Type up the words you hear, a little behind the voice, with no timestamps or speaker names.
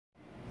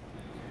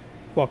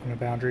Welcome to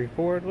Boundary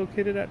Ford,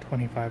 located at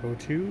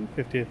 2502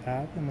 50th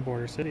Ave in the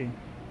Border City.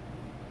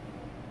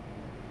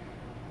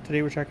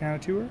 Today we're checking out a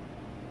tour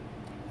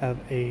of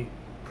a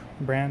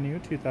brand new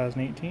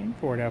 2018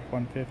 Ford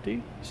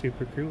F-150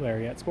 SuperCrew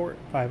Lariat Sport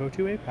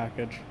 502A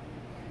package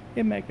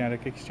in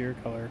magnetic exterior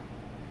color.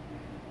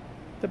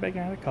 The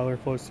magnetic color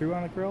flows through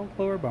on the grille,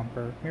 lower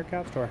bumper, mirror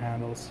caps, door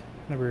handles,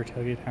 the rear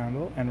tailgate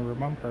handle, and rear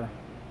bumper.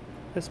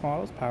 This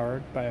model is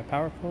powered by a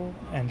powerful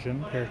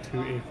engine paired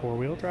to a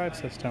four-wheel drive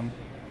system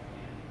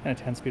and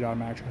a 10-speed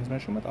automatic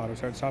transmission with auto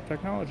start-stop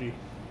technology.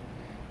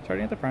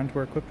 Starting at the front,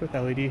 we're equipped with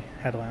LED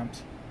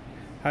headlamps,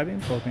 high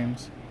beam, low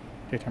beams,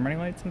 daytime running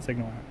lights and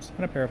signal lamps,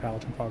 and a pair of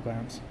halogen fog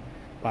lamps,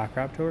 black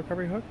wrap tow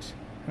recovery hooks,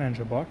 and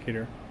engine block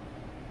heater.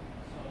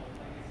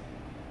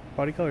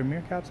 Body colored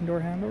mirror caps and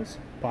door handles,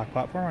 black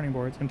platform running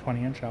boards, and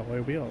 20-inch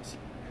alloy wheels.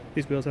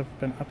 These wheels have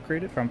been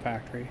upgraded from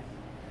factory.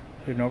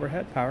 We have an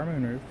overhead power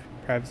moonroof,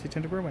 privacy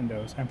tinted rear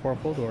windows, and 4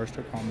 full doors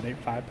to accommodate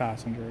 5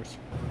 passengers.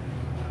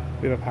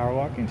 We have a power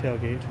locking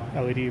tailgate,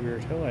 LED rear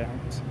tail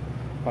lamps,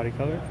 body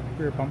colored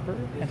rear bumper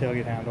and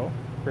tailgate handle,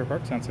 rear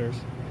park sensors,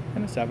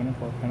 and a 7 and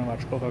 4-pin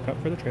electrical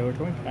hookup for the trailer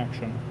towing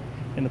connection.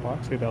 In the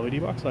box, we have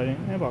LED box lighting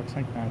and a box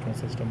link management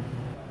system.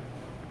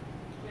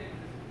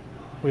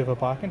 We have a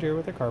black interior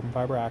with a carbon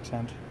fiber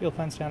accent. You'll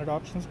find standard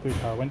options include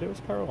power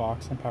windows, power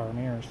locks, and power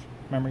mirrors,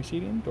 memory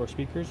seating, door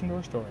speakers, and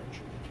door storage.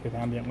 We have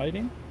ambient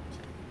lighting,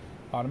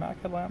 automatic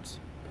headlamps,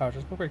 power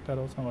adjustable brake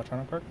pedals, and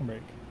electronic parking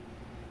brake.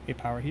 A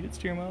power heated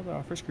steering wheel that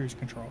offers cruise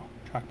control,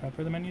 trackpad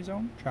for the menu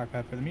zone,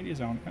 trackpad for the media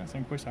zone, and a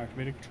sync voice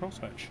activated control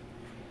switch.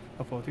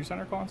 A flow-through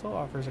center console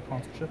offers a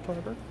console shift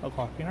lever, a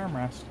clock-beam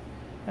armrest,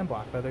 and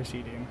black leather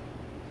seating.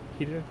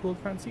 Heated and cooled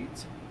front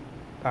seats,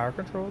 power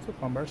controls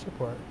with lumbar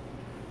support,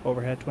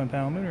 overhead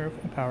twin-panel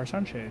moonroof, and power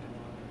sunshade.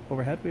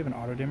 Overhead, we have an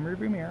auto-dim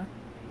rearview mirror,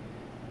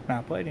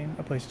 map lighting,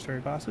 a place to store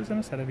your glasses,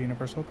 and a set of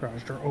universal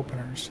garage door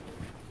openers.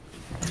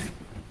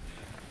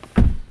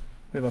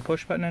 We have a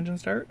push-button engine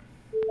start,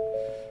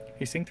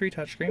 a Sync 3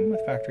 touchscreen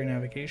with factory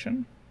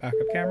navigation,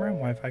 backup camera, and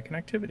Wi-Fi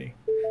connectivity,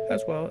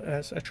 as well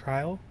as a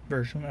trial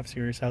version of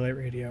Sirius Satellite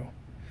Radio.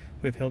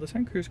 We have hill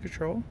descent cruise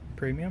control,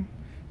 premium,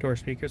 door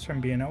speakers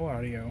from B&O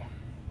Audio,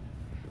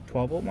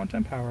 12-volt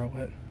 110 power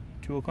outlet,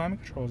 dual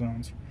climate control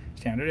zones,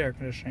 standard air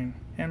conditioning,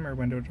 and rear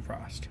window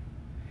defrost,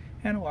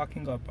 and a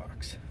walk-in glove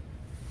box.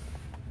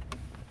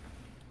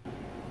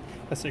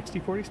 A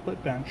 60/40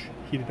 split bench,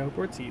 heated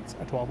outboard seats,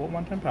 a 12-volt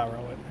 110 power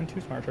outlet, and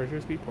 2 smart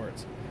charger speed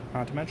ports,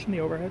 not to mention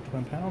the overhead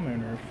twin-panel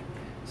moonroof,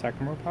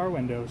 second row power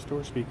windows,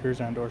 door speakers,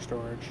 and door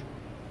storage.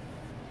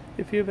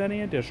 If you have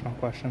any additional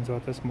questions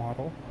about this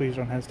model, please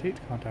don't hesitate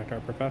to contact our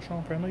professional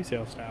and friendly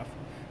sales staff.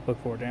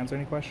 Look forward to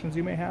answering any questions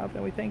you may have,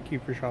 and we thank you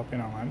for shopping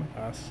online with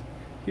us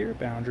here at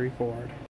Boundary Ford.